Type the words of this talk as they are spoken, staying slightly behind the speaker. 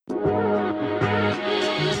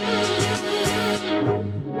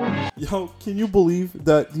Yo, can you believe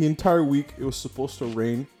that the entire week it was supposed to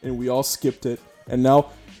rain and we all skipped it, and now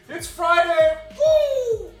it's Friday?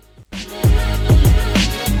 Woo!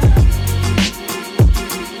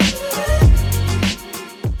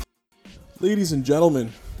 Ladies and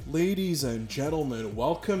gentlemen,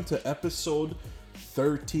 welcome to episode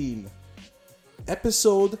 13.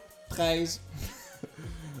 Episode 13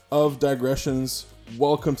 of Digressions.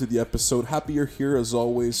 Welcome to the episode. Happy you're here as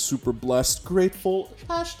always. Super blessed, grateful,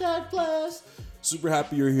 #blessed. Super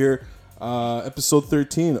happy you're here. Episode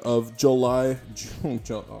 13 of July. Oh my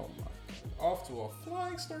God. Off to a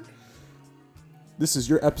flying start. This is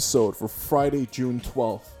your episode for Friday, June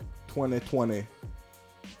 12th, 2020.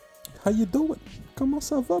 How you doing? Comment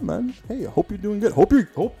ça va, man? Hey, I hope you're doing good. Hope you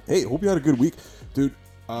had a good week. Dude,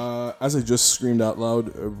 as I just screamed out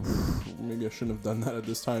loud, maybe I shouldn't have done that at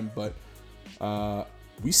this time, but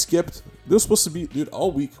we skipped. There was supposed to be, dude,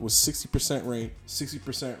 all week was 60% rain,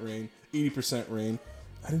 60% rain, 80% rain.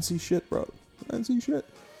 I didn't see shit, bro. I didn't see shit.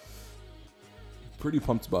 Pretty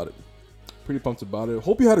pumped about it.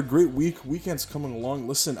 Hope you had a great week. Weekend's coming along.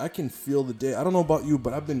 Listen, I can feel the day. I don't know about you,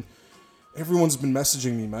 but everyone's been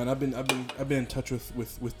messaging me, man. I've been in touch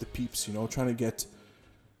with the peeps, you know, trying to get,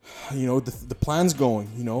 you know, the plans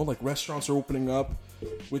going, you know, like restaurants are opening up,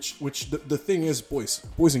 which the thing is, boys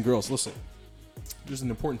and girls, listen, there's an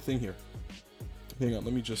important thing here. Hang on,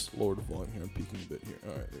 let me just lower the volume here. I'm peeking a bit here.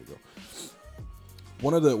 All right, there you go.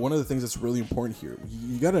 One of the things that's really important here,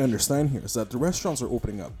 you got to understand here, is that the restaurants are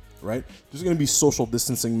opening up, right? There's going to be social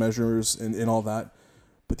distancing measures and all that,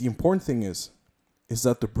 but the important thing is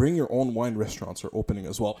that the bring your own wine restaurants are opening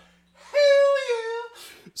as well. Hell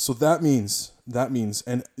yeah! So that means,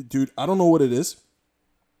 and dude, I don't know what it is.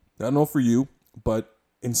 I don't know for you, but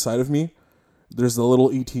inside of me, there's the little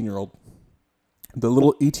 18-year-old. The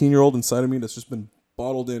little 18-year-old inside of me that's just been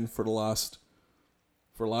bottled in for the last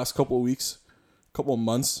couple of weeks, couple of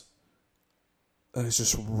months, and is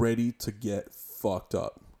just ready to get fucked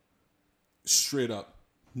up. Straight up.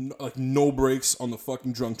 No breaks on the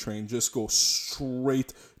fucking drunk train. Just go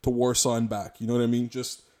straight to Warsaw and back. You know what I mean?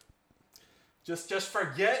 Just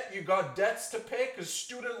forget you got debts to pay because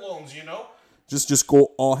student loans, you know? Just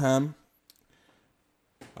go all ham.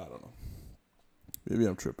 I don't know. Maybe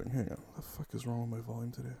I'm tripping. Hang on. What the fuck is wrong with my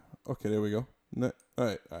volume today? Okay, there we go. All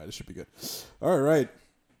right, this should be good. All right.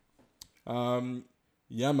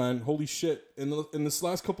 Yeah, man. Holy shit. In this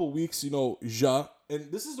last couple of weeks, you know,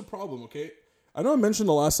 and this is the problem, okay? I know I mentioned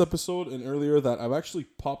the last episode and earlier that I've actually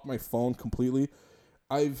popped my phone completely.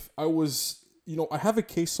 I have a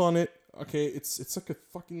case on it. Okay, it's like a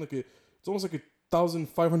fucking it's almost like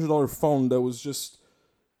 $1,500 phone that was just.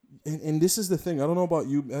 And this is the thing. I don't know about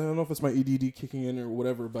you. I don't know if it's my ADD kicking in or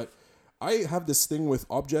whatever, but I have this thing with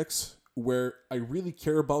objects where I really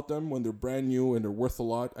care about them when they're brand new and they're worth a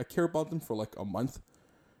lot. I care about them for like a month,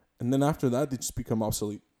 and then after that, they just become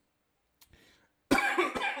obsolete.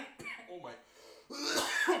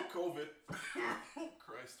 COVID.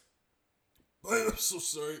 Christ. I'm so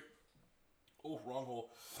sorry. Oh, wrong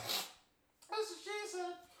hole. That's what she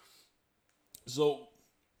said. So,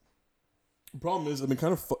 the problem is I've been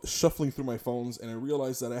kind of shuffling through my phones, and I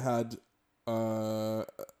realized that I had,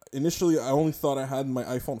 initially I only thought I had my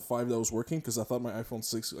iPhone 5 that was working, because I thought my iPhone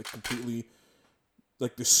 6 completely,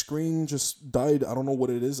 the screen just died. I don't know what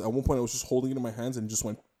it is. At one point I was just holding it in my hands and it just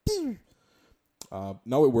went,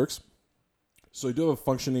 now it works. So I do have a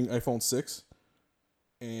functioning iPhone 6,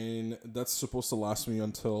 and that's supposed to last me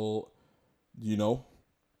until, you know,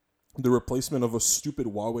 the replacement of a stupid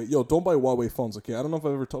Huawei. Yo, don't buy Huawei phones, okay? I don't know if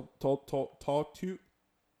I've ever talked to you.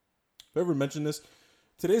 If I ever mentioned this.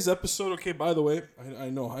 Today's episode, okay, by the way, I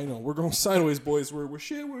know. We're going sideways, boys.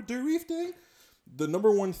 We're drifting. The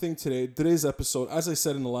number one thing today's episode, as I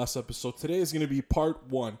said in the last episode, today is going to be part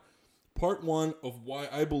one. Part one of why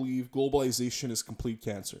I believe globalization is complete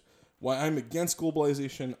cancer. Why I'm against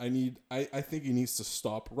globalization. I think it needs to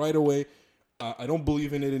stop right away. I don't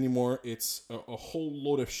believe in it anymore. It's a whole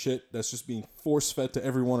load of shit that's just being force-fed to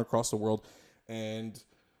everyone across the world. And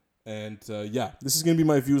yeah, this is going to be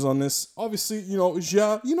my views on this. Obviously, you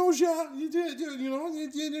try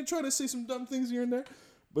to say some dumb things here and there.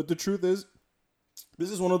 But the truth is,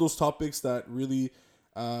 this is one of those topics that really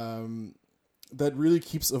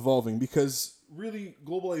keeps evolving, because really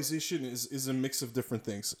globalization is a mix of different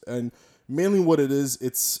things, and mainly what it is,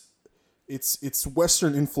 it's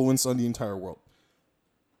Western influence on the entire world.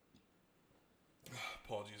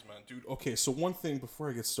 Apologies, man, dude. Okay, so one thing before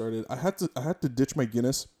I get started, I had to ditch my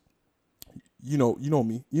Guinness. You know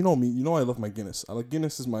me. You know I love my Guinness.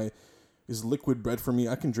 Guinness is liquid bread for me.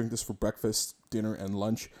 I can drink this for breakfast, dinner, and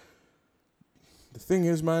lunch. The thing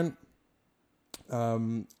is, man,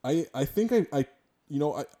 I think I you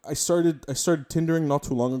know I started Tindering not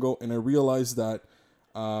too long ago, and I realized that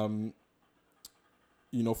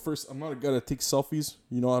you know, first, I'm not a guy that takes selfies.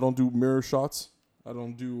 You know, I don't do mirror shots. I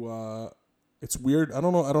don't do. It's weird. I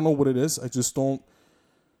don't know. I don't know what it is. I just don't.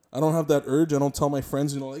 I don't have that urge. I don't tell my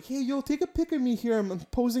friends, you know, like, hey, yo, take a pic of me here. I'm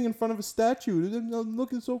posing in front of a statue. I'm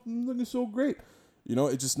looking so great. You know,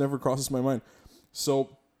 it just never crosses my mind.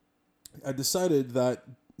 So I decided that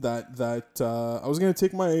I was gonna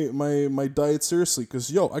take my diet seriously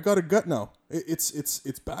because yo, I got a gut now.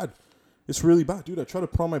 It's bad. It's really bad, dude. I tried to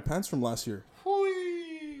put on my pants from last year.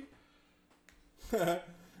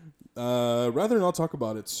 Rather not talk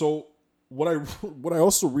about it. So what I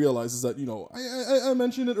also realized is that, you know, I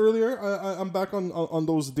mentioned it earlier. I'm back on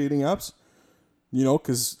those dating apps, you know,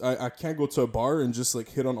 because I can't go to a bar and just like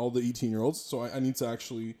hit on all the 18-year-olds. So I need to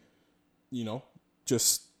actually, you know,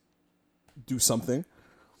 just do something.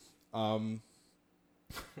 And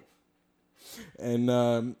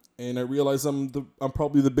I realize I'm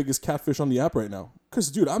probably the biggest catfish on the app right now.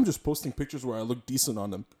 Cause dude, I'm just posting pictures where I look decent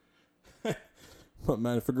on them. But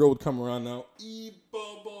man, if a girl would come around now,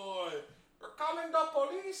 Ebo boy, we're calling the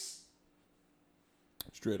police.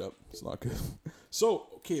 Straight up, it's not good. So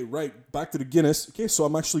okay, right, back to the Guinness. Okay, so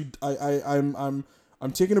I'm actually I'm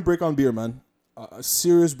taking a break on beer, man. A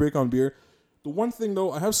serious break on beer. The one thing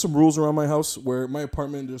though, I have some rules around my house where my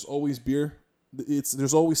apartment there's always beer.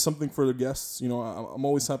 There's always something for the guests. You know, I'm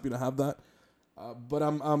always happy to have that. But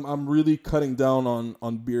I'm really cutting down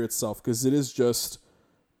on beer itself because it is just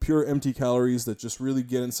pure empty calories that just really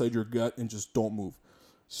get inside your gut and just don't move.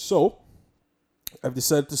 So I've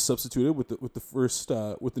decided to substitute it with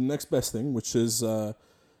the next best thing, which is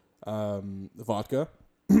vodka.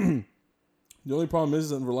 The only problem is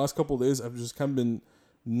that in the last couple of days I've just kind of been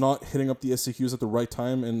not hitting up the SAQs at the right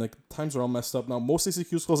time, and like times are all messed up now. Most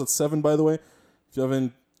SAQs close at 7, by the way. If you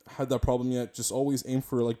haven't had that problem yet, just always aim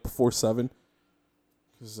for like before 7,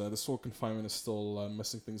 because this whole confinement is still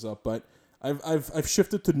messing things up. But I've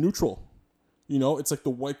shifted to neutral. You know, it's like the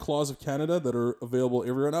White Claws of Canada that are available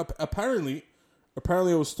everywhere. Now, apparently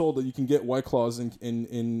I was told that you can get White Claws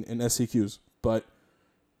in SAQs, but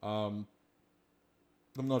I'm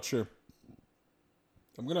not sure.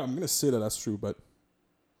 I'm gonna say that that's true, but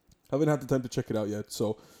I haven't had the time to check it out yet.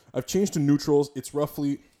 So I've changed to neutrals. It's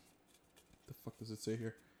roughly, the fuck does it say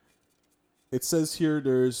here? It says here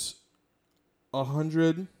there's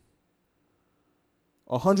 100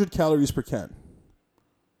 calories per can.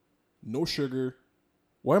 No sugar.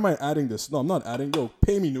 Why am I adding this? No, I'm not adding. Yo,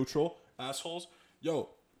 pay me, neutral. Assholes. Yo,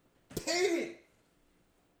 pay me.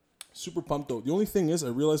 Super pumped though. The only thing is I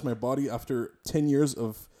realized my body after 10 years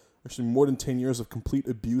of, actually more than 10 years of complete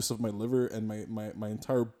abuse of my liver and my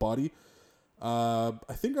entire body, I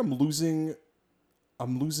think I'm losing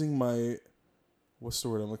my, what's the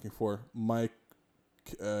word I'm looking for? My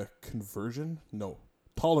conversion? No.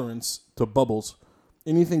 Tolerance to bubbles.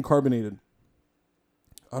 Anything carbonated.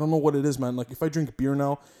 I don't know what it is, man. Like if I drink beer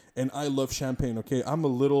now, and I love champagne, okay? I'm a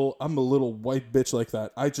little white bitch like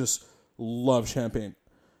that. I just love champagne.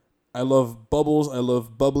 I love bubbles. I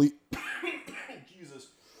love bubbly. Jesus.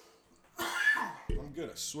 I'm good.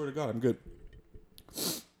 I swear to God, I'm good.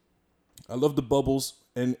 I love the bubbles,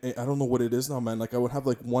 and I don't know what it is now, man. Like I would have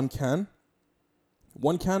like one can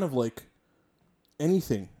of like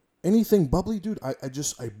anything bubbly, dude. I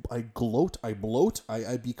gloat, I bloat,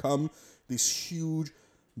 I become this huge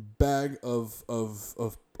bag of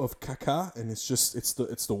caca, and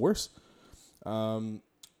it's the worst.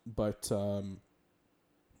 But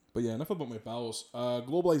yeah, enough about my bowels.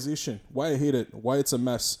 Globalization, why I hate it, why it's a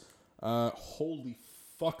mess. Holy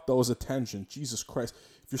fuck, that was a tangent. Jesus Christ.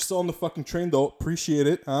 If you're still on the fucking train though, appreciate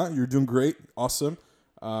it. You're doing great, awesome.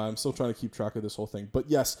 I'm still trying to keep track of this whole thing. But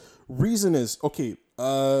yes, reason is, okay,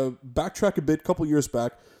 backtrack a bit, couple years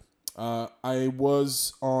back. I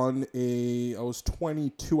was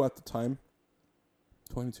 22 at the time.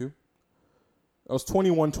 22? I was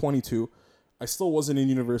 21, 22. I still wasn't in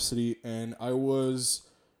university, and I was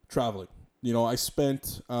traveling. You know, I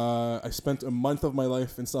spent a month of my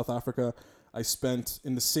life in South Africa.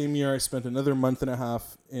 In the same year, I spent another month and a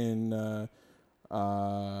half in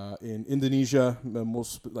Indonesia,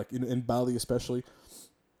 most like in Bali especially.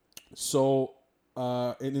 So,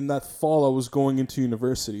 and in that fall, I was going into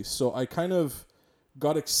university. So I kind of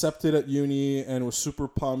got accepted at uni and was super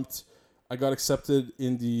pumped. I got accepted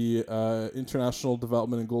in the International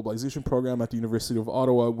Development and Globalization program at the University of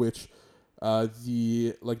Ottawa, which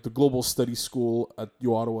the Global Studies School at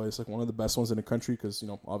U Ottawa is like one of the best ones in the country because, you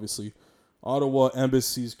know, obviously Ottawa,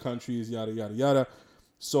 embassies, countries, yada, yada, yada.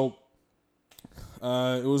 So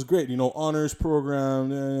It was great, honors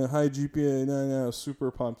program, high GPA,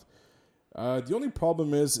 super pumped. The only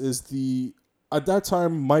problem is the at that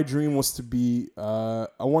time my dream was to be I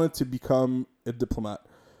wanted to become a diplomat,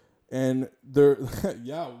 and there,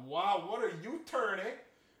 yeah, wow, what are you turning?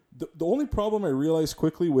 The only problem I realized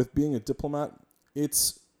quickly with being a diplomat,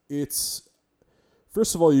 it's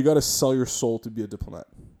first of all, you got to sell your soul to be a diplomat.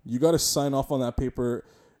 You got to sign off on that paper.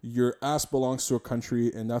 Your ass belongs to a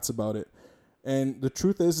country, and that's about it. And the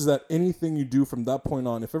truth is that anything you do from that point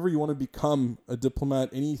on, if ever you want to become a diplomat,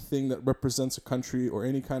 anything that represents a country or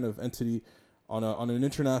any kind of entity on an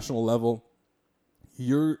international level,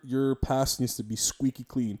 your past needs to be squeaky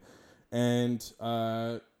clean. And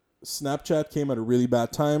Snapchat came at a really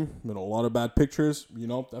bad time. A lot of bad pictures.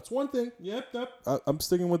 That's one thing. Yep. I'm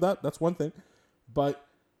sticking with that. That's one thing. But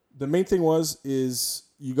the main thing is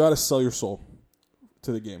you got to sell your soul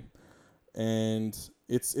to the game. And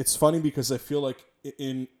it's funny because I feel like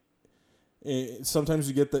in sometimes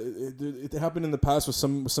you get it happened in the past with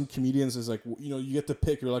some comedians is like, you get to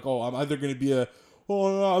pick. You're like, oh, I'm either going to be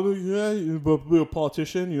be a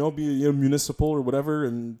politician, be a municipal or whatever,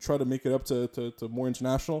 and try to make it up to more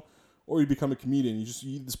international, or you become a comedian.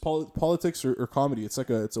 This politics or comedy. It's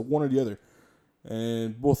a one or the other,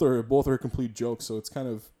 and both are a complete joke. So it's kind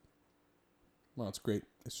of, well, it's great.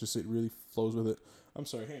 It's just it really flows with it. I'm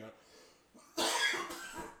sorry, hang on.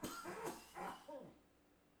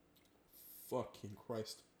 Fucking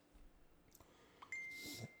Christ.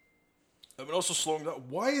 I've been also slowing down.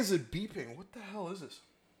 Why is it beeping? What the hell is this?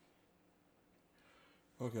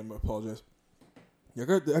 Okay, I apologize.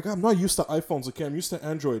 I'm not used to iPhones. Okay, I'm used to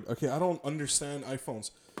Android. Okay, I don't understand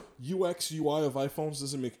iPhones. UX, UI of iPhones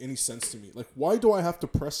doesn't make any sense to me. Like, why do I have to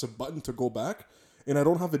press a button to go back, and I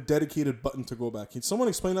don't have a dedicated button to go back? Can someone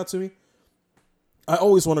explain that to me? I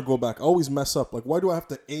always want to go back. I always mess up. Like, why do I have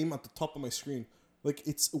to aim at the top of my screen? Like,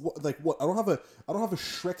 it's like what? I don't have a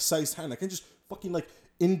Shrek-sized hand. I can just fucking like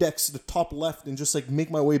index the top left and just like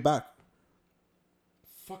make my way back.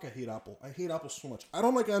 Fuck, I hate Apple. I hate Apple so much. I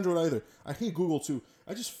don't like Android either. I hate Google too.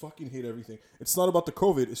 I just fucking hate everything. It's not about the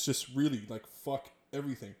COVID. It's just really like fuck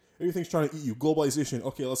everything. Everything's trying to eat you. Globalization.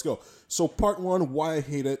 Okay, let's go. So part one, why I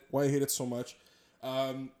hate it. Why I hate it so much.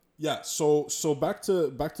 Yeah. So back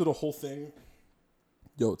to the whole thing.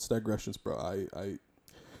 Yo, it's digressions, bro. I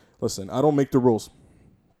listen, I don't make the rules.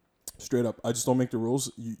 Straight up. I just don't make the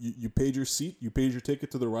rules. You paid your seat, you paid your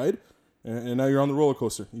ticket to the ride, and now you're on the roller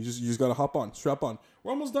coaster. You just gotta hop on, strap on.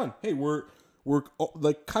 We're almost done. Hey, we're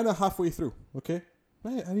like kind of halfway through, okay? I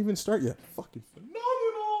didn't even start yet. Fucking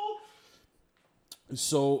phenomenal.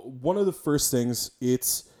 So one of the first things,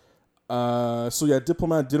 it's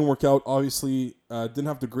diplomat didn't work out, obviously. Didn't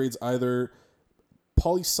have the grades either.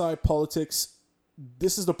 Poli-sci politics,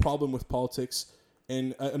 this is the problem with politics.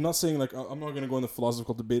 And I'm not saying, like, I'm not going to go in the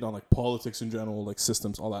philosophical debate on, like, politics in general, like,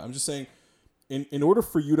 systems, all that. I'm just saying, in order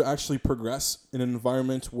for you to actually progress in an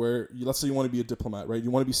environment where, let's say you want to be a diplomat, right? You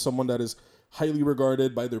want to be someone that is highly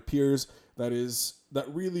regarded by their peers, that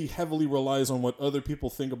really heavily relies on what other people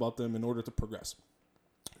think about them in order to progress.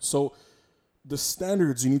 So the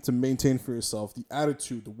standards you need to maintain for yourself, the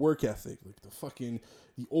attitude, the work ethic, like the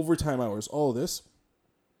overtime hours, all of this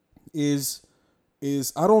is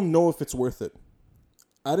I don't know if it's worth it.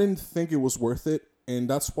 I didn't think it was worth it, and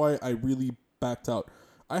that's why I really backed out.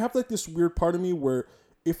 I have like this weird part of me where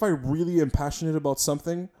if I really am passionate about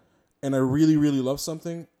something and I really, really love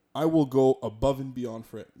something, I will go above and beyond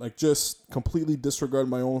for it. Like, just completely disregard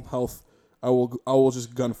my own health. I will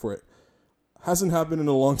just gun for it. Hasn't happened in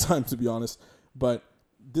a long time, to be honest, but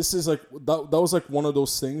this is like that was like one of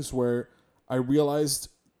those things where I realized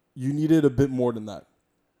you needed a bit more than that.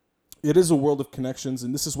 It is a world of connections,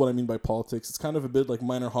 and this is what I mean by politics. It's kind of a bit like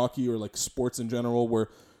minor hockey or like sports in general, where,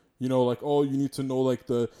 like, oh, you need to know, like,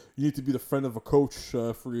 you need to be the friend of a coach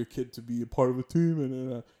for your kid to be a part of a team.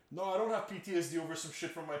 And no, I don't have PTSD over some shit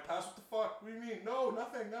from my past. What the fuck? What do you mean? No,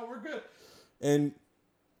 nothing. No, we're good.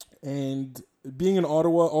 And being in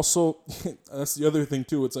Ottawa, also, that's the other thing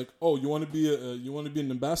too. It's like, oh, you want to be an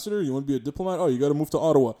ambassador? You want to be a diplomat? Oh, you got to move to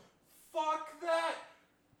Ottawa. Fuck that.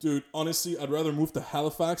 Dude, honestly, I'd rather move to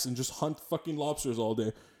Halifax and just hunt fucking lobsters all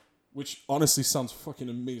day, which honestly sounds fucking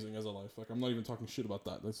amazing as a life. Like, I'm not even talking shit about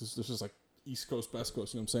that. This is like East Coast, West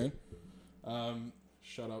Coast, you know what I'm saying?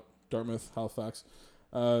 Shout out Dartmouth, Halifax.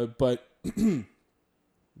 But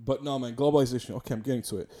no, man, globalization. Okay, I'm getting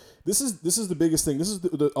to it. This is the biggest thing. This is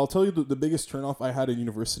I'll tell you the biggest turnoff I had at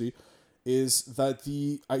university is that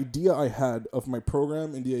the idea I had of my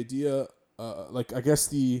program and the idea,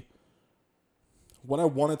 what I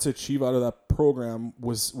wanted to achieve out of that program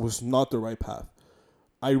was not the right path.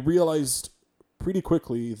 I realized pretty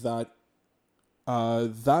quickly that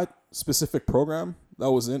that specific program that I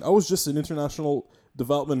was in, I was just in international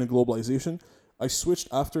development and globalization. I switched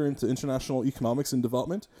after into international economics and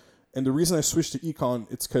development. And the reason I switched to econ,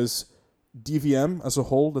 it's because DVM as a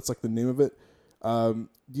whole, that's like the name of it. The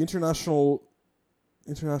international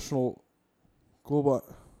global,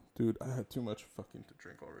 dude, I had too much fucking to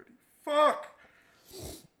drink already. Fuck.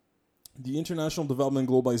 The international development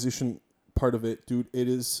and globalization part of it, dude, it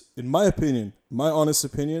is, in my opinion, my honest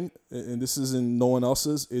opinion, and this is in no one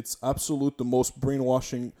else's, it's absolute the most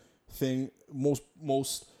brainwashing thing,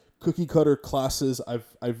 most cookie cutter classes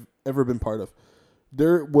I've ever been part of.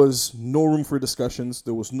 There was no room for discussions.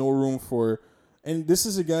 There was no room for, and this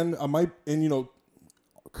is again, I might, and you know,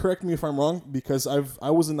 correct me if I'm wrong, because I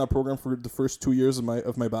was in that program for the first 2 years of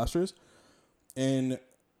my bachelor's, and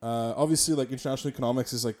obviously like international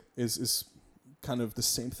economics is like is kind of the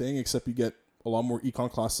same thing, except you get a lot more econ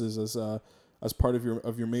classes as part of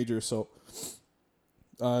your major. So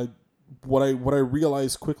what I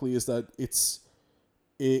realized quickly is that it's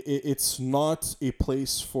not a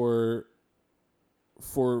place for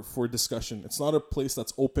discussion. It's not a place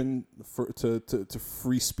that's open to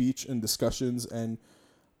free speech and discussions. And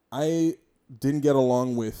I didn't get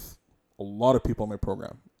along with a lot of people in my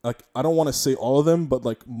program. Like, I don't want to say all of them, but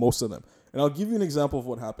like most of them. And I'll give you an example of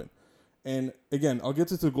what happened. And again, I'll get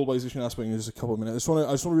to the globalization aspect in just a couple of minutes.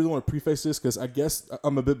 I just really want to preface this because I guess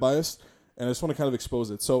I'm a bit biased, and I just want to kind of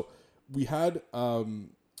expose it. So we had,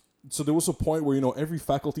 so there was a point where, you know, every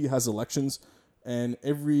faculty has elections, and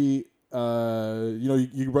every, you know,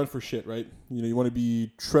 you run for shit, right? You know, you want to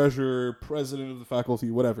be treasurer, president of the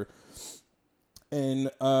faculty, whatever.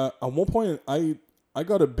 And at one point, I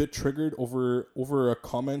got a bit triggered over a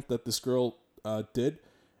comment that this girl did,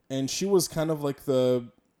 and she was kind of like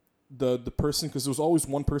the person, because there was always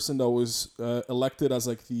one person that was elected as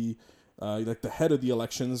like the head of the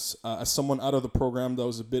elections, as someone out of the program that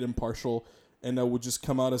was a bit impartial and that would just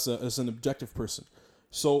come out as an objective person.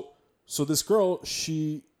 So this girl,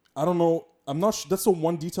 I don't know, I'm not that's the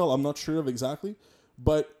one detail I'm not sure of exactly,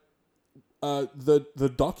 but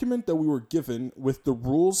the document that we were given with the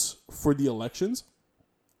rules for the elections,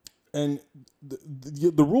 and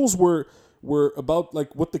the rules were about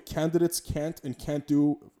like what the candidates can't and can't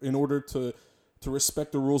do in order to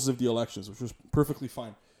respect the rules of the elections, which was perfectly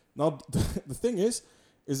fine. Now the thing is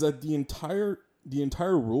that the entire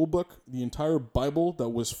rule book, the entire Bible that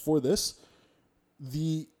was for this,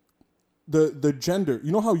 the gender,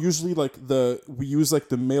 you know how usually like we use like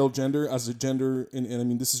the male gender as a gender, and I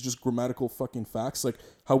mean this is just grammatical fucking facts, like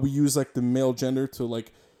how we use like the male gender to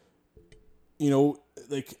like, you know,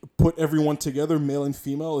 like put everyone together, male and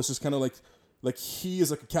female. It's just kind of like he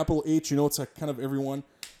is like a capital H, you know, it's like kind of everyone.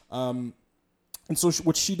 And so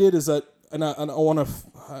what she did is that, and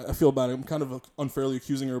I feel bad, I'm kind of unfairly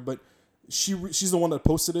accusing her, but she's the one that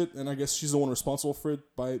posted it, and I guess she's the one responsible for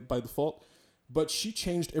it by default. But she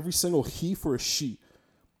changed every single he for a she,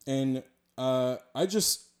 and I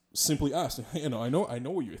just simply asked, you know, I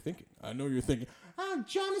know what you're thinking. I know you're thinking,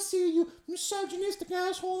 John, I see you misogynistic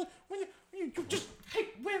asshole. You just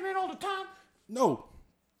hate women all the time. No,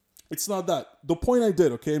 it's not that. The point I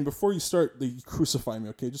did, okay, and before you start, you crucify me,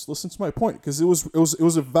 okay, just listen to my point, because it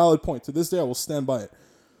was a valid point. To this day, I will stand by it.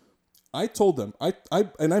 I told them, I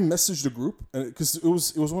messaged the group, and because it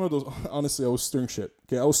was one of those. Honestly, I was stirring shit.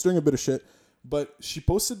 Okay, I was stirring a bit of shit. But she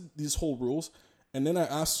posted these whole rules, and then I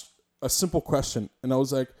asked a simple question, and I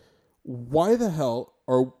was like, why the hell,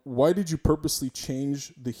 or why did you purposely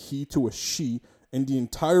change the he to a she in the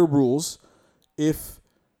entire rules if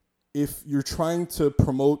you're trying to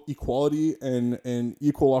promote equality and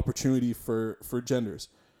equal opportunity for genders?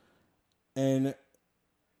 And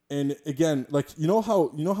again, like, you know how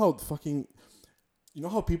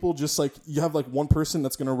people just like, you have like one person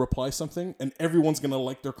that's going to reply something and everyone's going to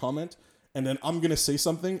like their comment, and then I'm going to say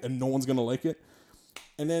something and no one's going to like it.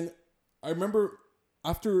 And then I remember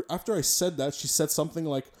after I said that, she said something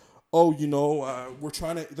like, oh, you know, we're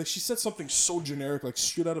trying to, like, she said something so generic, like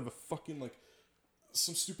straight out of a fucking, like,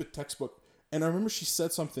 some stupid textbook. And I remember she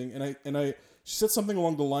said something, she said something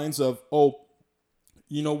along the lines of, oh,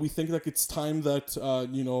 you know, we think like it's time that,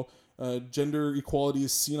 you know, gender equality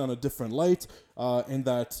is seen on a different light, and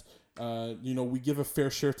that, you know, we give a fair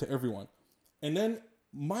share to everyone. And then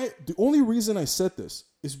the only reason I said this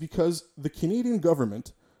is because the Canadian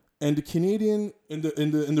government and the Canadian in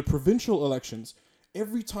the provincial elections,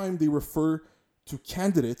 every time they refer to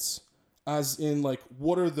candidates as in like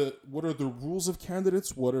what are the rules of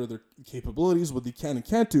candidates, what are their capabilities, what they can and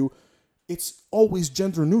can't do, it's always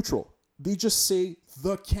gender neutral. They just say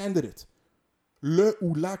the candidate, le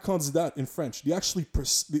ou la candidate in French. They actually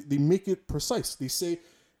they make it precise. They say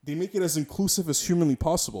they make it as inclusive as humanly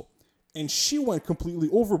possible. And she went completely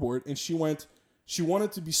overboard, and she wanted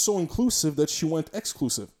to be so inclusive that she went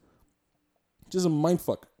exclusive. Which is a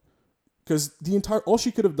mindfuck. Because all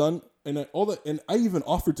she could have done, and I even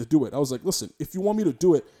offered to do it. I was like, listen, if you want me to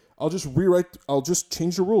do it, I'll just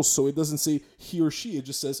change the rules so it doesn't say he or she, it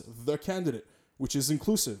just says the candidate, which is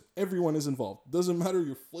inclusive. Everyone is involved. Doesn't matter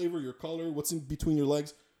your flavor, your color, what's in between your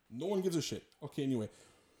legs. No one gives a shit. Okay, anyway.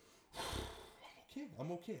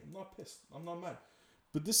 I'm okay. I'm not pissed. I'm not mad.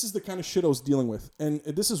 But this is the kind of shit I was dealing with. And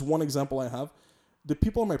this is one example I have. The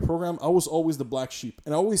people in my program, I was always the black sheep.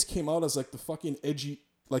 And I always came out as like the fucking edgy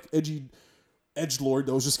edgelord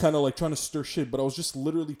that was just kind of like trying to stir shit. But I was just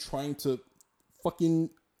literally trying to fucking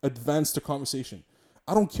advance the conversation.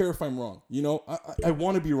 I don't care if I'm wrong. You know, I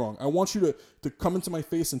want to be wrong. I want you to come into my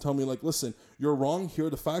face and tell me like, listen, you're wrong. Here are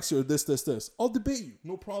the facts. Here are this. I'll debate you.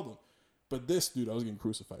 No problem. But this, dude, I was getting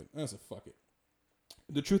crucified. I said, fuck it.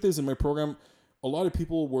 The truth is, in my program, a lot of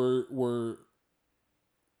people were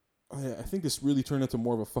I think this really turned into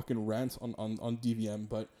more of a fucking rant on DVM,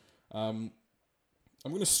 but I'm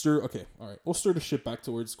gonna stir. Okay, all right, we'll stir the shit back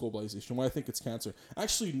towards globalization. Why I think it's cancer.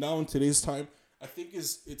 Actually, now in today's time, I think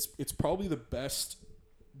it's probably the best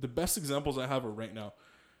examples I have are right now.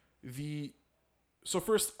 So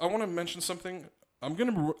first, I want to mention something. I'm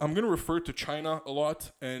gonna refer to China a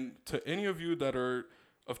lot, and to any of you that are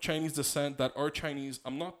of Chinese descent that are Chinese.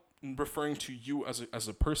 I'm not referring to you as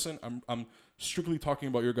a person. I'm strictly talking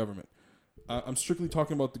about your government. I'm strictly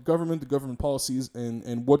talking about the government policies,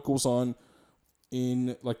 and what goes on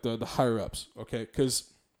in like the higher ups. Okay,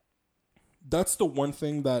 because that's the one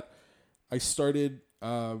thing that I started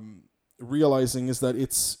realizing is that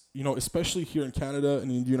it's, you know, especially here in Canada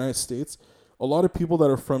and in the United States, a lot of people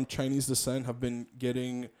that are from Chinese descent have been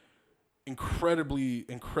getting incredibly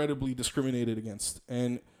discriminated against.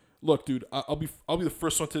 And look, dude, I'll be the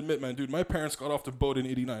first one to admit, man, dude, my parents got off the boat in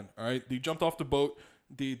 '89. All right, they jumped off the boat.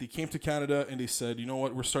 They came to Canada and they said, you know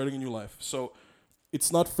what, we're starting a new life. So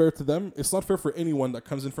it's not fair to them. It's not fair for anyone that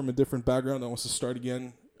comes in from a different background that wants to start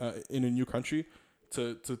again in a new country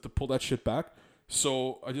to pull that shit back.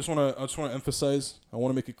 So I just want to emphasize. I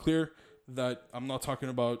want to make it clear that I'm not talking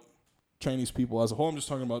about Chinese people as a whole. I'm just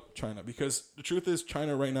talking about China, because the truth is,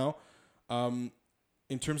 China right now,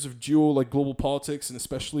 in terms of global politics, and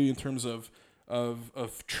especially in terms of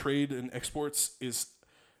trade and exports, is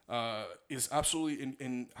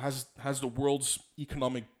absolutely has the world's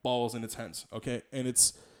economic balls in its hands. Okay, and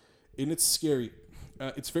it's scary.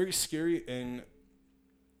 It's very scary, and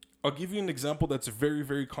I'll give you an example that's very,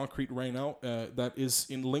 very concrete right now. That is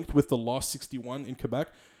linked with the Law 61 in Quebec.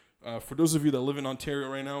 For those of you that live in Ontario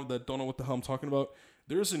right now that don't know what the hell I'm talking about,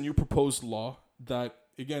 there is a new proposed law that,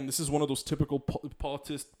 again, this is one of those typical fuck,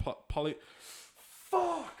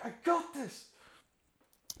 I got this.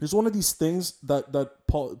 There's one of these things that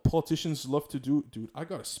politicians love to do. Dude, I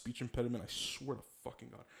got a speech impediment, I swear to fucking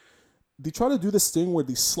God. They try to do this thing where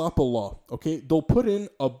they slap a law, okay? They'll put in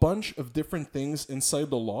a bunch of different things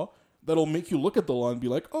inside the law that'll make you look at the law and be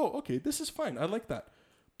like, oh, okay, this is fine, I like that.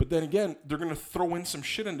 But then again, they're going to throw in some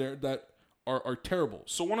shit in there that are terrible.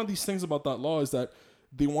 So one of these things about that law is that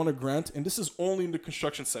they want to grant, and this is only in the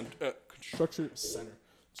construction center,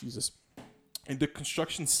 in the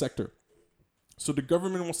construction sector. So the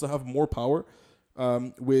government wants to have more power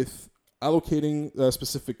with allocating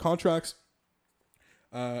specific contracts,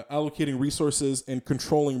 allocating resources, and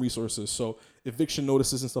controlling resources. So eviction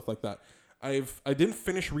notices and stuff like that. I didn't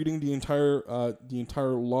finish reading the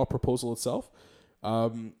entire law proposal itself.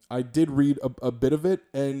 I did read a bit of it,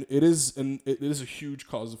 and it is a huge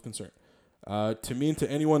cause of concern. To me and to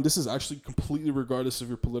anyone, this is actually completely regardless of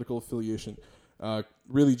your political affiliation.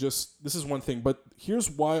 Really, just this is one thing. But here's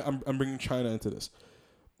why I'm bringing China into this.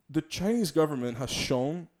 The Chinese government has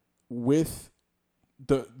shown with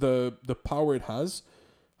the power it has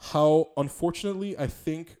how, unfortunately, I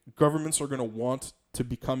think governments are going to want to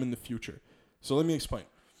become in the future. So let me explain.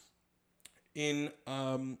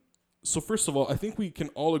 So first of all, I think we can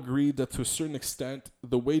all agree that to a certain extent,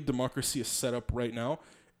 the way democracy is set up right now,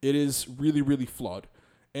 it is really, really flawed.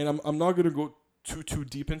 And I'm not going to go too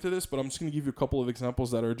deep into this, but I'm just going to give you a couple of examples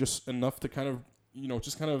that are just enough to kind of,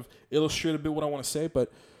 just kind of illustrate a bit what I want to say.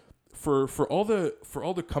 But for all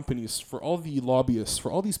the companies, for all the lobbyists,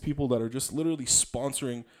 for all these people that are just literally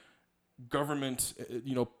sponsoring government,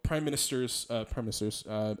 prime ministers,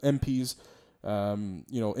 MPs,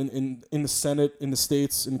 in the Senate, in the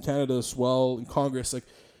States, in Canada as well, in Congress,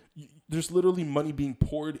 there's literally money being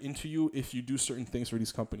poured into you if you do certain things for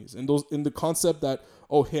these companies. And in the concept that,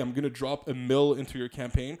 oh, hey, I'm going to drop $1 million into your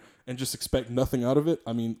campaign and just expect nothing out of it.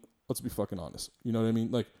 I mean, let's be fucking honest. You know what I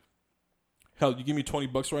mean? Hell, you give me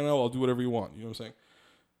 $20 right now, I'll do whatever you want. You know what I'm saying?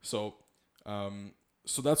 So,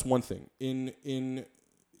 so that's one thing. In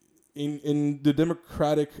the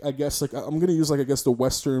democratic, I guess, like I'm gonna use like I guess the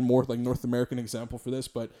Western, more like North American example for this,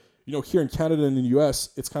 but here in Canada and in the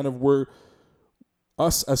U.S., it's kind of we're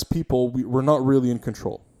us as people, we're not really in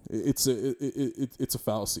control. It's a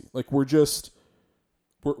fallacy. Like we're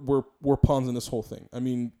pawns in this whole thing. I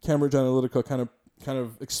mean, Cambridge Analytica kind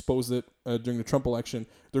of exposed it during the Trump election,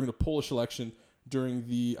 during the Polish election, during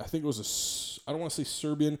the I think it was I don't want to say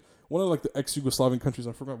Serbian, one of like the ex-Yugoslavian countries,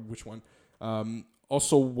 I forgot which one,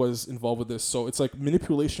 also was involved with this. So it's like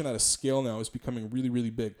manipulation at a scale now is becoming really, really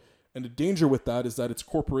big. And the danger with that is that it's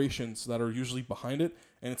corporations that are usually behind it,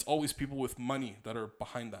 and it's always people with money that are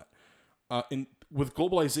behind that. And with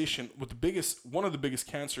globalization, one of the biggest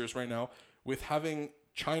cancers right now, with having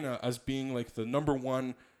China as being like the number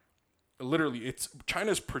one, literally,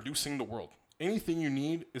 China's producing the world. Anything you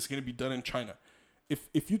need is going to be done in China.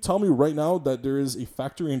 If you tell me right now that there is a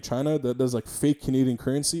factory in China that does like fake Canadian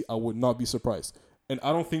currency, I would not be surprised. And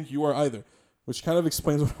I don't think you are either, which kind of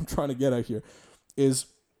explains what I'm trying to get at here, is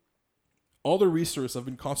all the resources have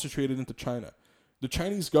been concentrated into China. The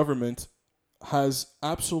Chinese government has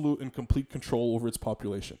absolute and complete control over its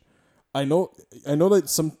population. I know that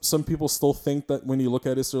some people still think that when you look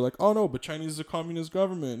at it, they're like, oh no, but Chinese is a communist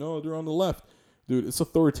government. No, they're on the left. Dude, it's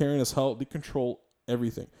authoritarian as hell. They control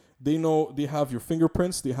everything. They have your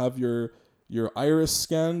fingerprints. They have your iris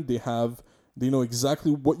scan. They know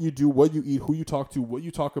exactly what you do, what you eat, who you talk to, what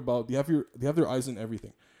you talk about. They have their eyes in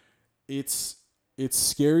everything. It's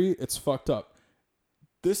scary. It's fucked up.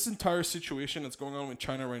 This entire situation that's going on in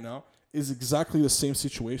China right now is exactly the same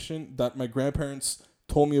situation that my grandparents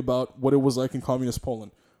told me about what it was like in communist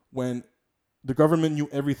Poland, when the government knew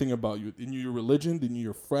everything about you. They knew your religion, they knew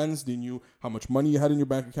your friends, they knew how much money you had in your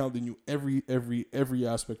bank account, they knew every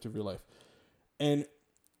aspect of your life. And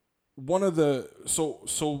one of the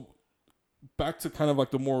so back to kind of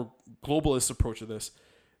like the more globalist approach of this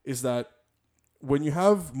is that when you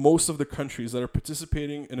have most of the countries that are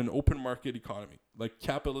participating in an open market economy, like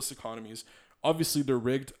capitalist economies, obviously they're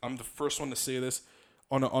rigged. I'm the first one to say this.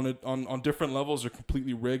 On different levels, they're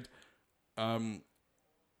completely rigged.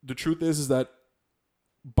 The truth is that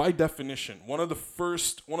by definition, one of the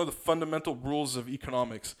fundamental rules of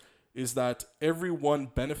economics is that everyone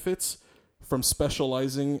benefits from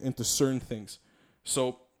specializing into certain things.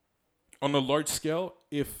 So on a large scale,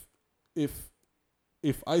 if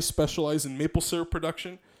I specialize in maple syrup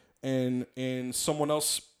production and someone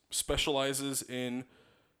else specializes in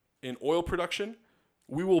oil production,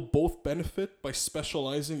 we will both benefit by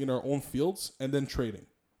specializing in our own fields and then trading.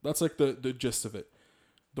 That's like the gist of it.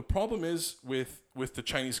 The problem is with the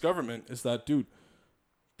Chinese government is that, dude,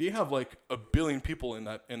 they have like 1 billion people in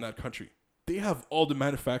that country. They have all the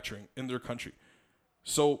manufacturing in their country.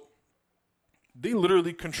 So they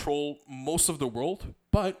literally control most of the world,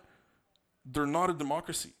 but they're not a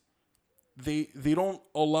democracy. They don't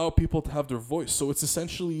allow people to have their voice. So it's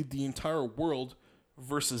essentially the entire world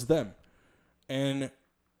versus them. And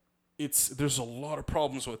there's a lot of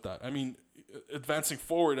problems with that. I mean, advancing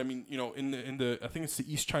forward, I mean, in the I think it's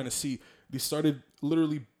the East China Sea, they started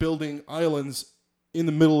literally building islands in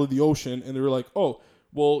the middle of the ocean, and they were like, oh,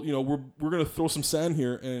 well, we're gonna throw some sand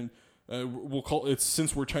here, and we'll call it,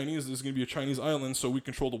 since we're Chinese, there's gonna be a Chinese island, so we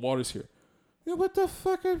control the waters here. What the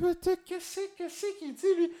fuck?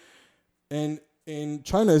 And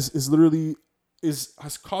China is literally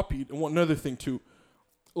has copied. And one other thing too.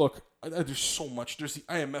 Look, there's so much. There's the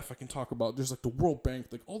IMF I can talk about. There's like the World Bank,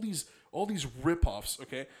 like all these rip-offs,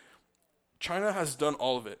 okay? China has done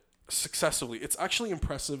all of it successfully. It's actually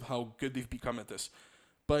impressive how good they've become at this.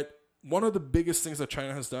 But one of the biggest things that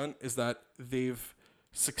China has done is that they've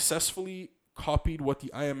successfully copied what the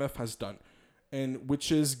IMF has done, and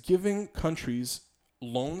which is giving countries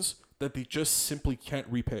loans that they just simply can't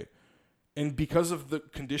repay. And because of the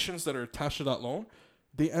conditions that are attached to that loan,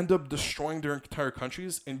 they end up destroying their entire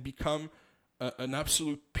countries and become an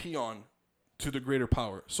absolute peon to the greater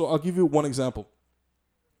power. So I'll give you one example.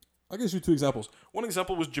 I'll give you two examples. One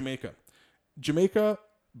example was Jamaica. Jamaica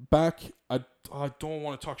back, I don't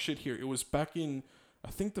want to talk shit here. It was back in,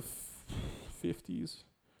 I think the 50s.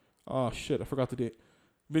 Oh shit, I forgot the date.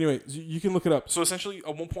 But anyway, you can look it up. So essentially,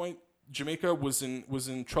 at one point, Jamaica was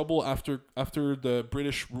in trouble after the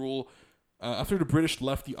British rule. After the British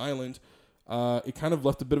left the island, it kind of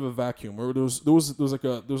left a bit of a vacuum where there was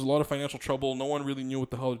a lot of financial trouble. No one really knew what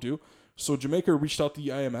the hell to do. So Jamaica reached out to the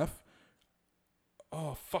IMF.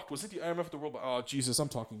 Oh fuck, was it the IMF or the World Bank? Oh Jesus, I'm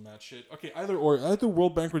talking mad shit. Okay, either the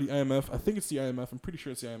World Bank or the IMF. I think it's the IMF. I'm pretty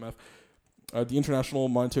sure it's the IMF, the International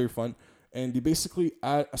Monetary Fund. and they basically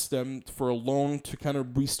asked them for a loan to kind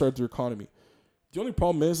of restart their economy. The only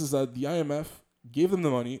problem is that the IMF gave them the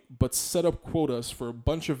money, but set up quotas for a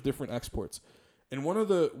bunch of different exports. And one of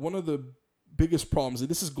the biggest problems, and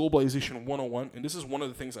this is globalization 101, and this is one of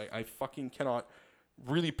the things I fucking cannot,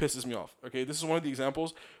 really pisses me off. Okay, this is one of the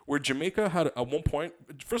examples where Jamaica had at one point.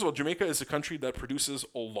 First of all, Jamaica is a country that produces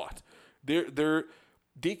a lot. They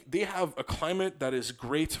have a climate that is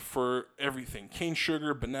great for everything: cane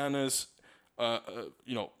sugar, bananas, a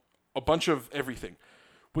bunch of everything.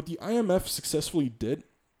 What the IMF successfully did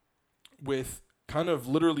with kind of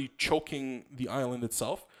literally choking the island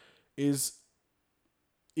itself is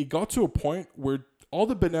it got to a point where all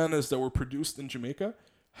the bananas that were produced in Jamaica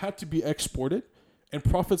had to be exported and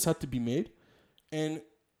profits had to be made. And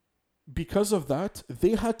because of that,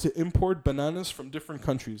 they had to import bananas from different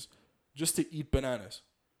countries just to eat bananas.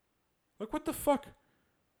 Like, what the fuck?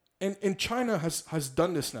 And China has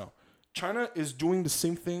done this now. China is doing the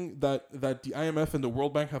same thing that the IMF and the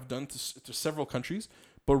World Bank have done to several countries,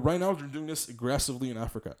 but right now they're doing this aggressively in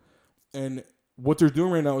Africa. And what they're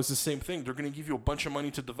doing right now is the same thing. They're going to give you a bunch of money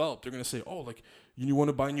to develop. They're going to say, oh, like, you want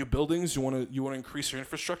to buy new buildings, you want to increase your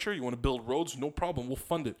infrastructure, you want to build roads, no problem, we'll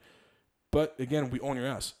fund it. But again, we own your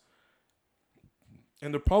ass.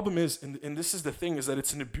 And the problem is, and this is the thing, is that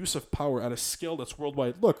it's an abuse of power at a scale that's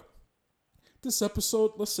worldwide. Look, this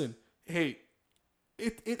episode, listen, hey,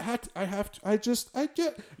 I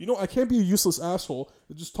can't be a useless asshole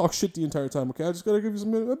and just talk shit the entire time, okay? I just gotta give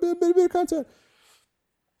you a bit of content.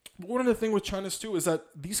 But one of the things with China's too is that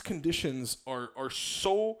these conditions are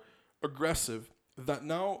so aggressive that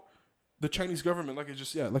now the Chinese government, like I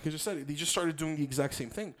just said, they just started doing the exact same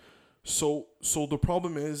thing. So the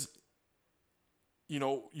problem is,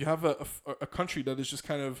 you have a country that is just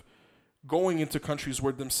kind of going into countries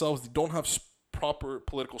where themselves they don't have proper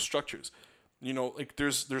political structures. Like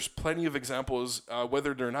there's plenty of examples,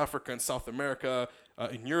 whether they're in Africa and South America,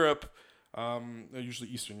 in Europe, usually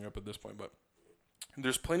Eastern Europe at this point, but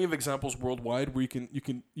there's plenty of examples worldwide where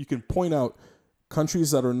you can point out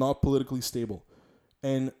countries that are not politically stable.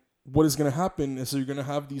 And what is going to happen is you're going to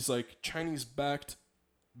have these like Chinese-backed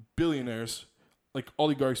billionaires, like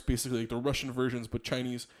oligarchs, basically like the Russian versions, but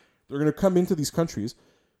Chinese. They're going to come into these countries,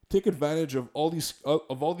 take advantage of all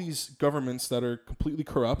these governments that are completely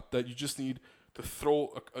corrupt, that you just need to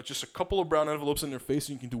throw just a couple of brown envelopes in their face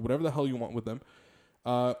and you can do whatever the hell you want with them.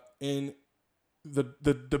 And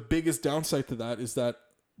the biggest downside to that is that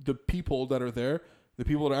the people that are there, the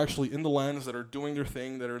people that are actually in the lands, that are doing their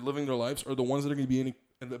thing, that are living their lives, are the ones that are going to be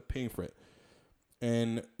end up paying for it.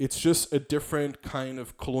 And it's just a different kind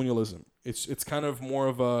of colonialism. It's kind of more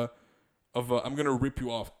of a I'm going to rip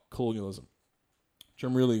you off colonialism, which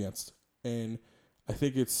I'm really against. And I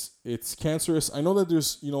think it's cancerous. I know that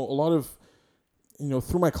there's, a lot of,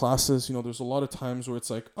 through my classes, there's a lot of times where it's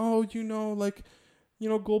like, oh,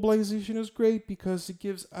 globalization is great because it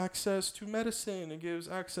gives access to medicine, it gives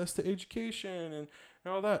access to education and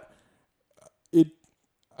all that.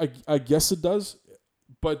 I guess it does,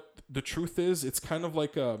 but the truth is, it's kind of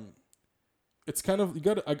like I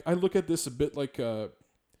look at this a bit like an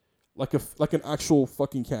actual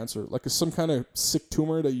fucking cancer, like some kind of sick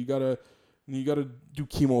tumor that you gotta do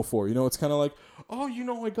chemo for. It's kind of like, oh,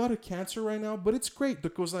 I got a cancer right now, but it's great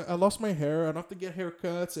because I lost my hair. I don't have to get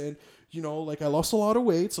haircuts, and I lost a lot of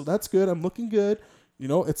weight, so that's good. I'm looking good.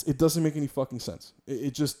 It doesn't make any fucking sense.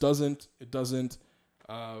 It just doesn't. It doesn't.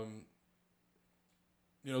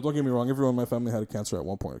 Don't get me wrong. Everyone in my family had a cancer at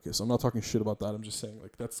one point. Okay, so I'm not talking shit about that. I'm just saying,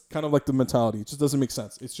 like, that's kind of like the mentality. It just doesn't make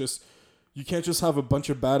sense. It's just, you can't just have a bunch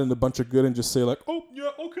of bad and a bunch of good and just say like, oh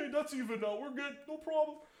yeah, okay, that's even now. We're good, no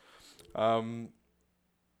problem.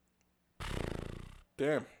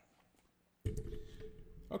 Damn.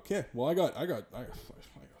 Okay, well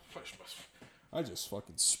I just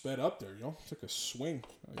fucking sped up there, Took a swing.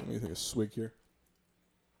 Let me take a swig here.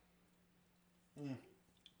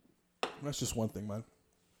 That's just one thing, man.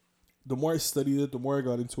 The more I studied it, the more I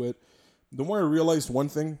got into it, the more I realized one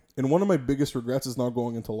thing, and one of my biggest regrets is not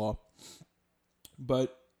going into law.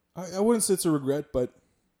 But I wouldn't say it's a regret, but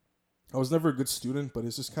I was never a good student, but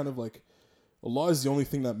it's just kind of like, the law is the only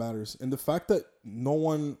thing that matters. And the fact that no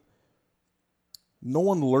one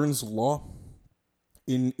learns law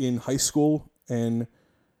in high school and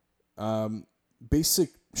basic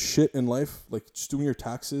shit in life, like just doing your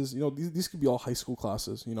taxes, these could be all high school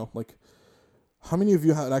classes, like, how many of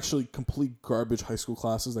you had actually complete garbage high school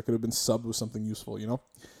classes that could have been subbed with something useful,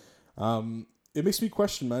 It makes me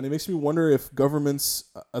question, man. It makes me wonder if governments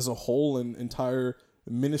as a whole and entire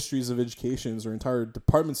ministries of educations or entire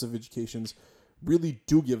departments of educations really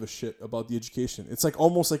do give a shit about the education. It's like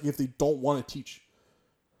almost like if they don't want to teach.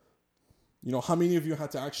 You know, how many of you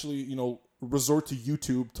had to actually, you know, resort to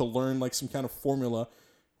YouTube to learn like some kind of formula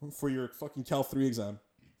for your fucking Cal 3 exam?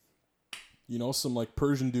 You know, some like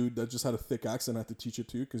Persian dude that just had a thick accent had to teach it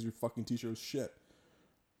to you because your fucking teacher was shit.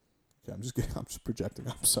 Okay, I'm just projecting.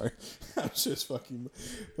 I'm sorry. I'm just fucking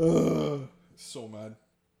so mad.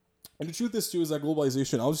 And the truth is too is that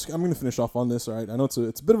globalization. I'm gonna finish off on this. All right, I know it's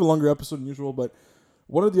a bit of a longer episode than usual, but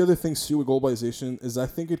one of the other things too with globalization is I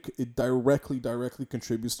think it directly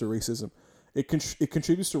contributes to racism. It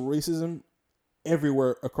contributes to racism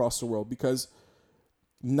everywhere across the world, because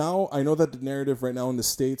now I know that the narrative right now in the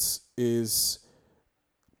States is,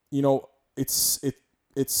 you know, it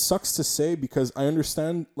sucks to say, because I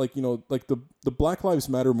understand, like, you know, like the Black Lives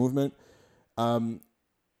Matter movement,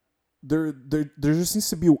 there just needs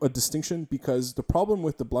to be a distinction, because the problem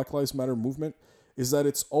with the Black Lives Matter movement is that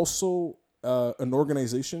it's also an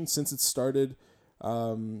organization. Since it started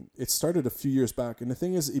a few years back, and the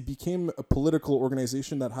thing is, it became a political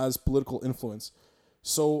organization that has political influence.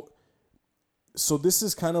 So this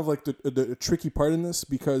is kind of like the tricky part in this,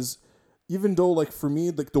 because even though, like, for me,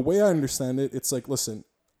 like, the way I understand it, it's like, listen,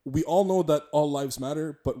 we all know that all lives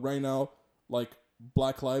matter, but right now, like,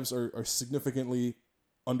 Black lives are significantly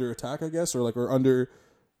under attack, I guess, or like, are under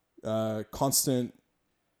constant,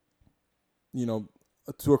 you know,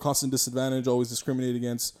 to a constant disadvantage, always discriminated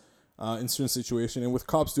against in certain situation. And with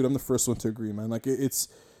cops, dude, I'm the first one to agree, man. Like, it's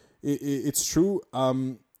true.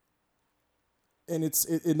 And and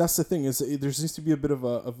that's the thing, is there needs to be a bit of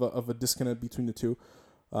a disconnect between the two.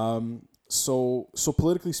 So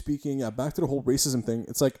politically speaking, yeah, back to the whole racism thing.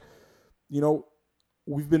 It's like, you know,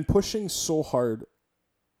 we've been pushing so hard.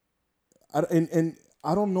 And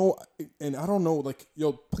I don't know, like,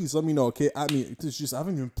 yo, please let me know, okay? At me, it's just, I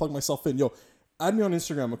haven't even plugged myself in. Yo, add me on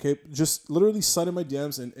Instagram, okay? Just literally slide in my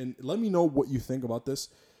DMs and let me know what you think about this,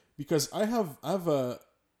 because I have a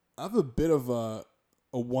bit of a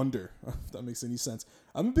wonder, if that makes any sense.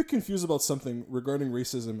 I'm a bit confused about something regarding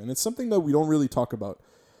racism, and it's something that we don't really talk about.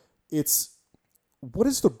 It's, what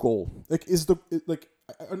is the goal? Like,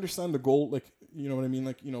 I understand the goal, like, you know what I mean?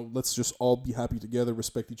 Like, you know, let's just all be happy together,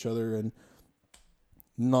 respect each other, and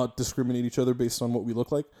not discriminate each other based on what we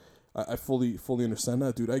look like. I fully understand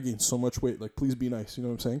that, dude. I gained so much weight. Like, please be nice. You know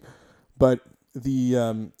what I'm saying? But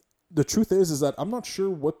the truth is that I'm not sure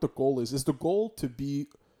what the goal is. Is the goal to be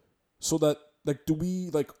so that, like, do we,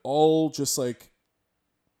 like, all just like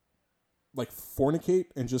fornicate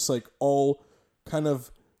and just like all kind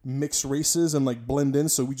of mix races and like blend in,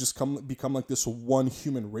 so we just become like this one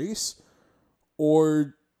human race,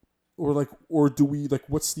 or do we, like,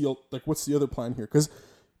 what's the other plan here? Because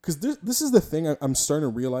this is the thing I'm starting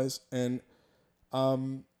to realize, and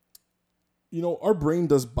you know, our brain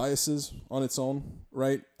does biases on its own,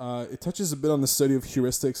 right? It touches a bit on the study of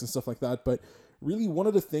heuristics and stuff like that, but really one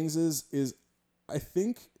of the things is I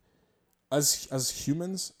think as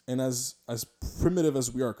humans, and as primitive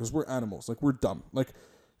as we are, because we're animals, like, we're dumb, like,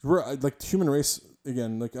 we're like the human race,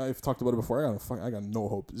 again, like I've talked about it before, I got no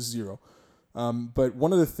hope, zero. But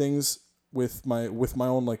one of the things with my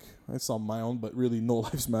own, like, it's not my own, but really no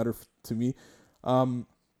lives matter to me. You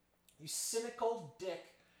cynical dick.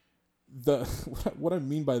 What I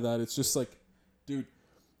mean by that, it's just like, dude,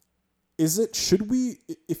 should we,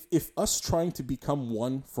 if us trying to become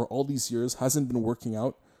one for all these years hasn't been working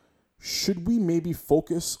out, should we maybe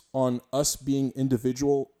focus on us being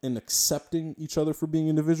individual and accepting each other for being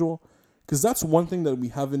individual? Because that's one thing that we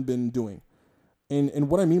haven't been doing. And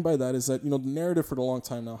what I mean by that is that, you know, the narrative for a long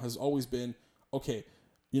time now has always been, okay,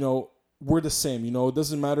 you know, we're the same. You know, it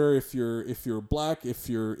doesn't matter if you're black, if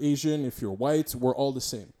you're Asian, if you're white, we're all the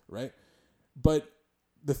same, right? But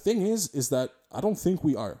the thing is that I don't think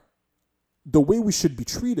we are. The way we should be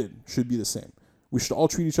treated should be the same. We should all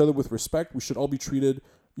treat each other with respect. We should all be treated,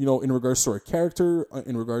 you know, in regards to our character,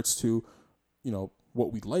 in regards to, you know,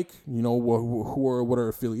 what we like, you know, what are our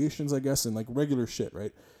affiliations, I guess, and like regular shit,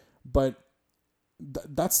 right? But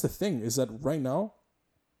that's the thing, is that right now,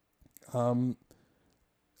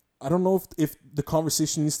 I don't know if the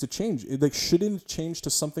conversation needs to change. Like, shouldn't it change to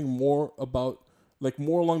something more about, like,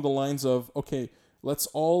 more along the lines of, okay, let's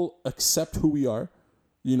all accept who we are.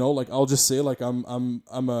 You know, like, I'll just say, like, I'm a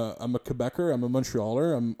Quebecer, I'm a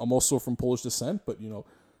Montrealer, I'm also from Polish descent, but, you know,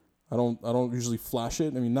 I don't usually flash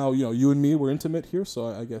it. I mean, now, you know, you and me, we're intimate here, so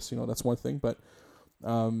I guess, you know, that's one thing. But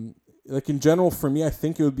like, in general, for me, I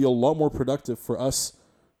think it would be a lot more productive for us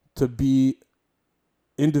to be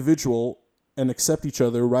individual and accept each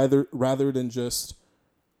other rather than just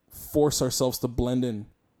force ourselves to blend in.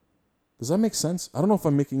 Does that make sense? I don't know if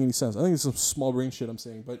I'm making any sense. I think it's some small brain shit I'm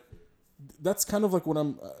saying, but that's kind of like what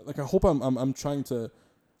I'm like. I hope I'm trying to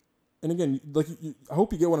and again, like I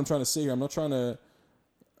hope you get what I'm trying to say here. I'm not trying to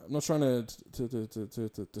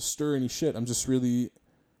stir any shit. I'm just really,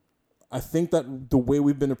 I think that the way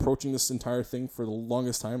we've been approaching this entire thing for the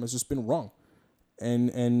longest time has just been wrong,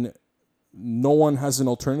 and no one has an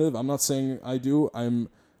alternative. I'm not saying I do. Am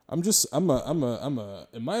I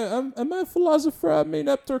a philosopher? I mean,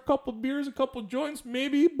 after a couple beers, a couple joints,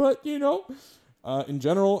 maybe, but in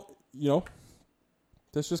general,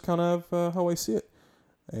 that's just kind of how I see it.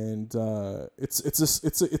 And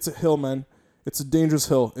it's a hill, man. It's a dangerous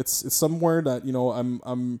hill. It's somewhere that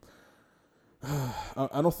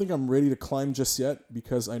I don't think I'm ready to climb just yet,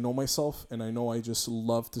 because I know myself and I know I just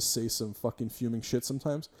love to say some fucking fuming shit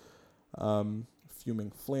sometimes.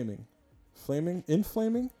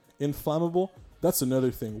 Inflammable. That's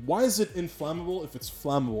another thing. Why is it inflammable if it's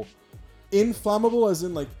flammable? Inflammable as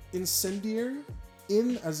in like incendiary?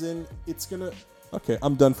 As in it's gonna... Okay,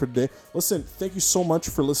 I'm done for today. Listen, thank you so much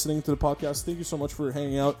for listening to the podcast. Thank you so much for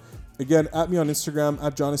hanging out. Again, at me on Instagram,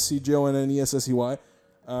 at Jonessy, JONNESSEY.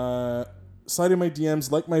 Slide in my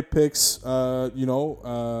DMs, like my pics, send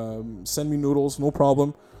me noodles, no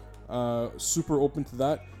problem. Super open to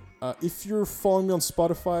that. If you're following me on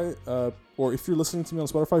Spotify, or if you're listening to me on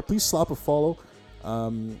Spotify, please slap a follow.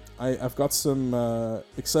 I've got some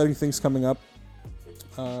exciting things coming up.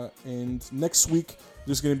 And next week,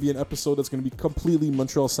 there's going to be an episode that's going to be completely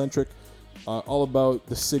Montreal-centric, all about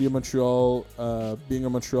the city of Montreal, being a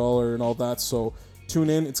Montrealer and all that. So tune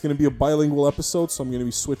in. It's going to be a bilingual episode, so I'm going to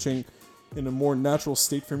be switching in a more natural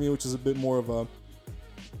state for me, which is a bit more of a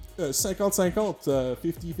 50-50,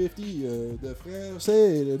 50-50, de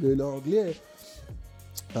français, de l'anglais.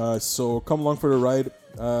 So come along for the ride.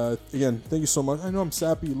 Again, thank you so much. I know I'm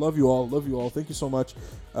sappy. Love you all. Thank you so much.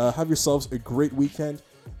 Have yourselves a great weekend.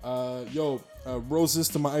 Roses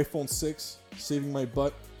to my iPhone 6, saving my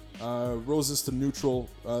butt. Roses to neutral.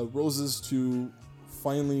 Roses to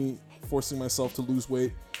finally forcing myself to lose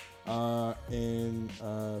weight. And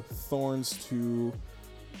thorns to...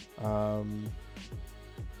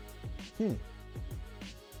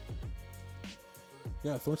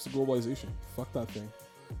 Yeah, thorns to globalization. Fuck that thing.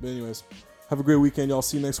 But anyways, have a great weekend, y'all.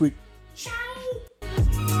 See you next week. Ciao.